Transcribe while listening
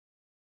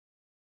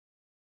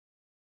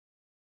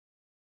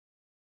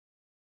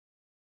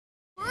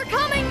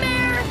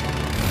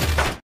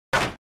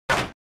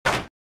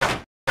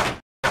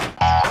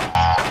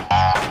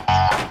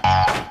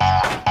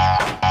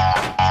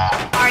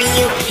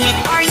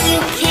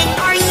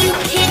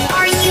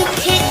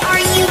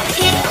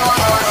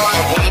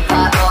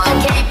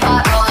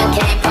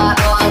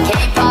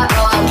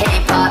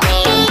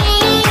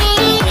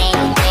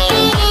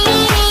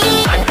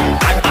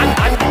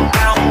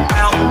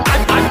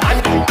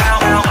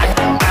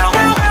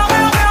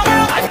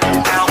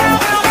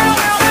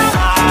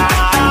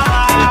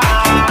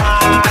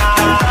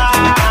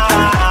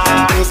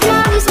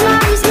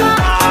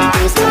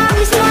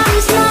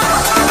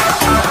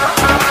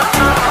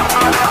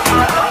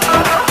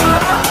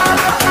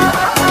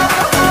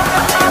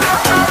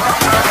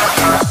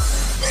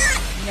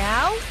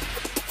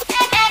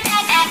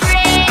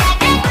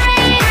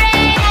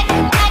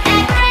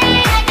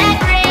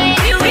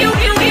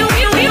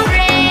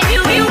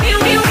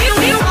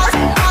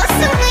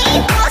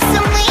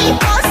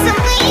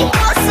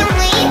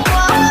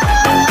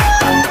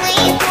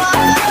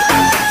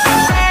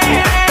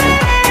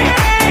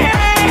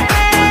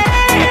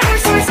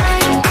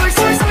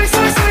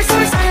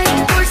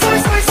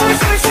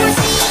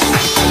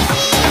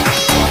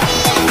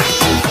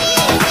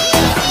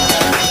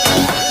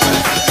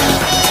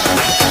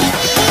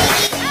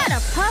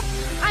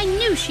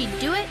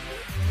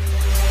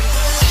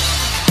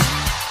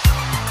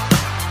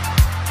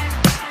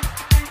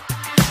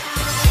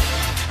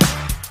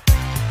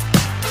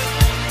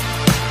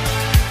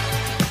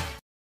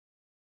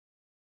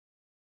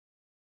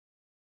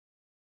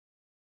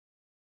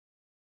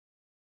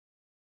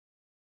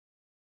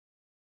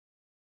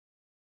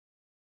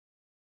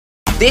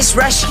This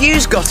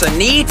rescue's got a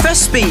need for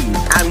speed,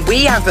 and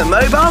we have the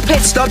mobile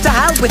pit stop to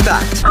help with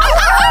that.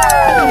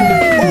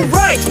 All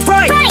right.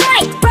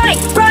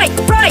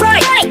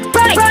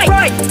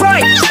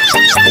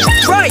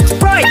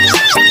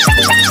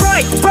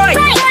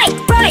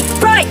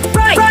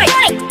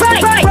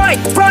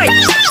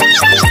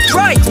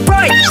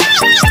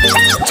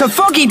 To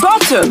Foggy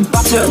Bottom.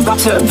 Butter,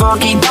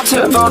 foggy,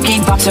 butter, foggy,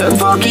 butter,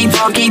 foggy,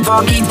 foggy,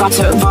 foggy,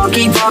 butter,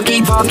 foggy,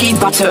 foggy, foggy,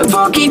 butter,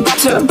 foggy,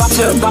 butter,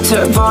 butter,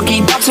 butter,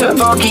 foggy, butter,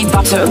 foggy,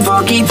 butter,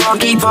 foggy,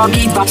 foggy,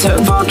 foggy, butter,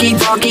 foggy,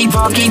 foggy,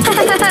 foggy.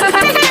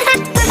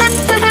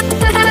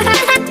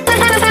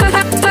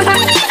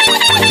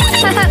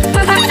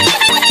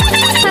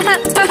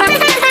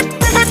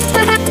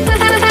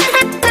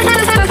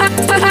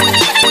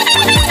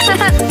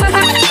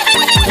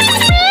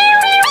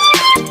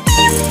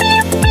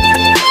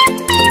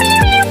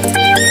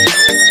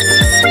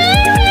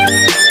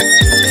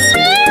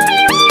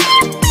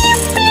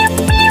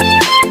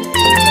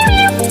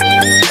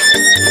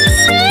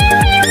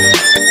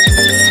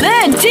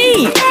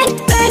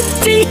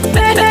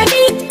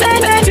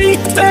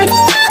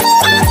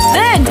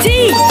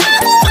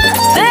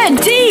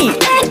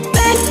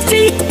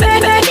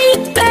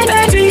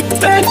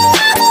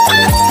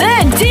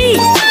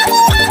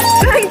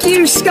 Thank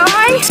you,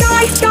 Skaye.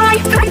 Skaye,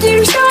 thank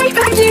you, Skaye.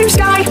 Thank you,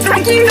 Skaye.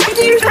 Thank you,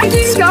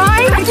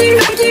 Skaye. Thank you,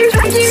 Skaye.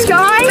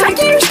 Thank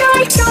you,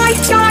 Skaye.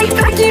 Skaye,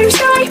 thank you,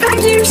 Skaye.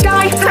 Thank you,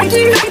 Skaye. Thank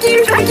you,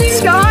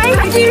 Skaye.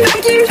 Thank you,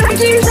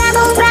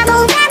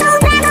 Rebel.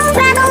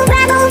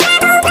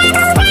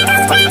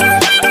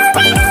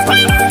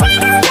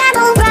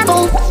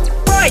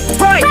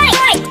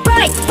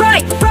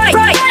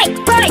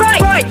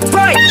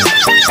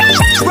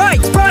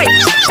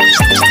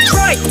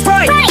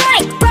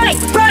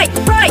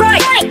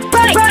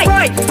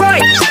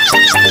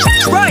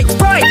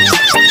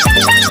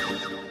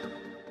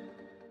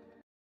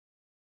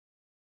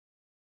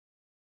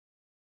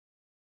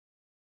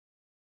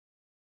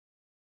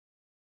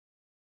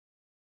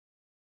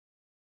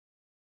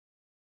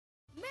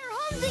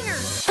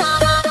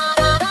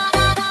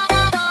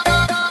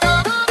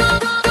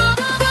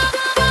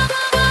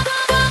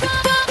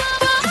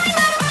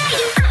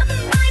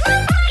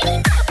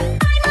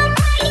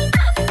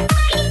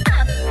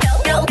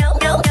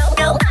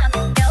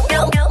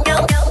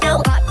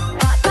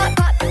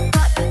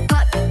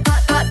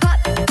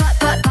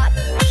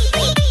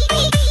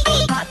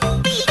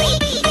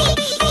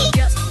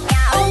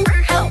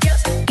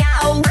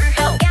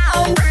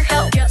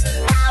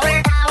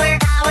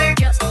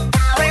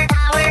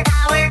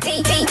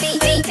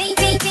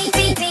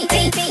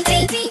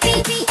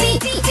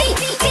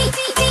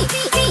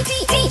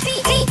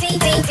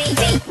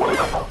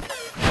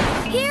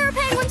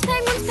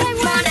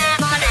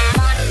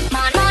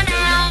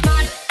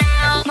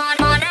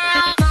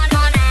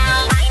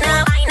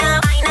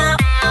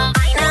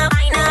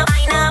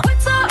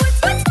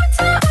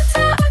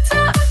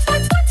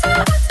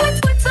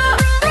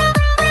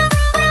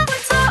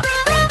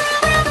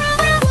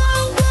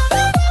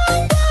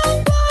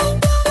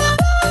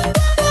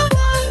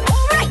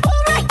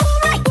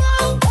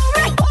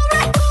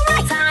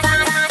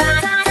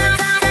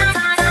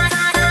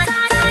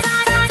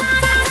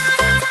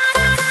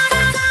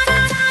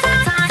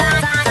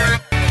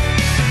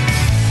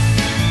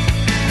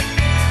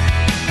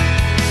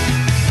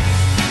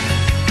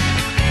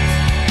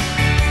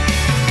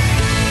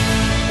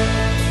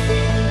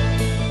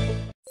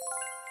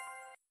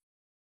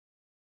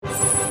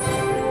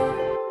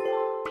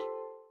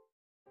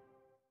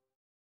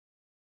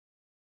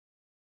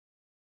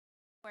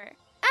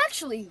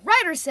 Actually,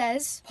 Ryder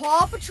says,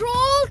 Paw Patrol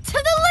to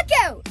the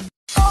lookout!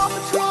 Paw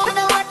Patrol to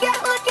the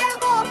lookout,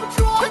 lookout! Paw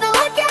Patrol to the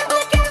lookout,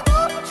 lookout!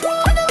 Paw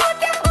Patrol to the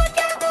lookout,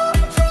 lookout! Paw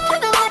Patrol to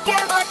the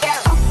lookout,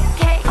 lookout!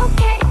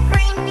 Okay,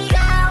 rainy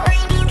go,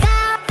 rainy go,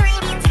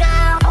 rainy go.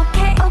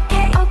 Okay, go,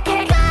 okay.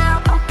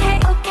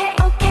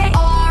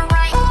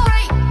 Alright.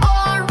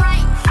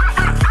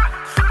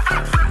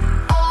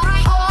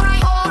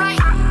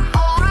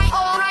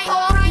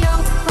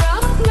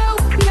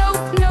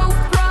 No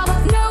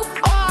problem, no.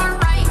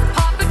 Alright,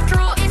 Paw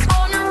Patrol is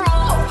on a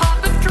roll. Paw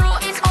Patrol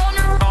is on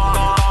a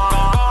roll.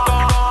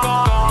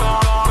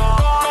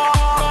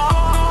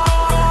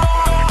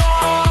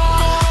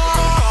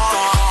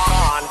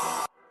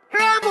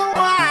 Rebel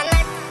one,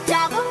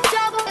 double,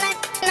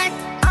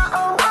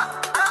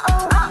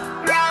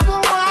 Rebel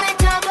one,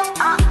 double,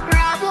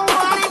 Rebel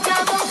one,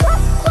 double.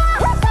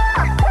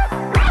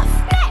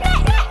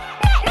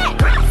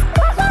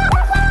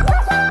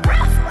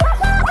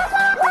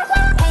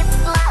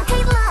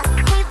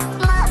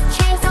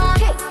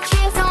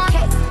 Cheers on,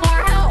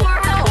 more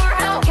help.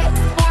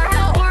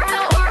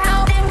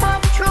 Ding Paw Patrol, ding Paw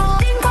Patrol,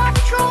 ding Paw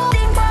Patrol,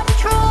 ding Paw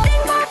Patrol,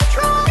 ding Paw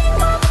Patrol, ding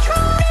Paw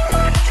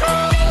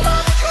Patrol, ding Paw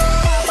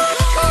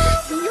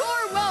Patrol.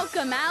 You're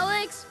welcome,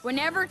 Alex.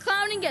 Whenever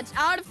clowning gets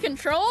out of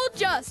control,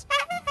 just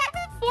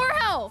for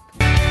help.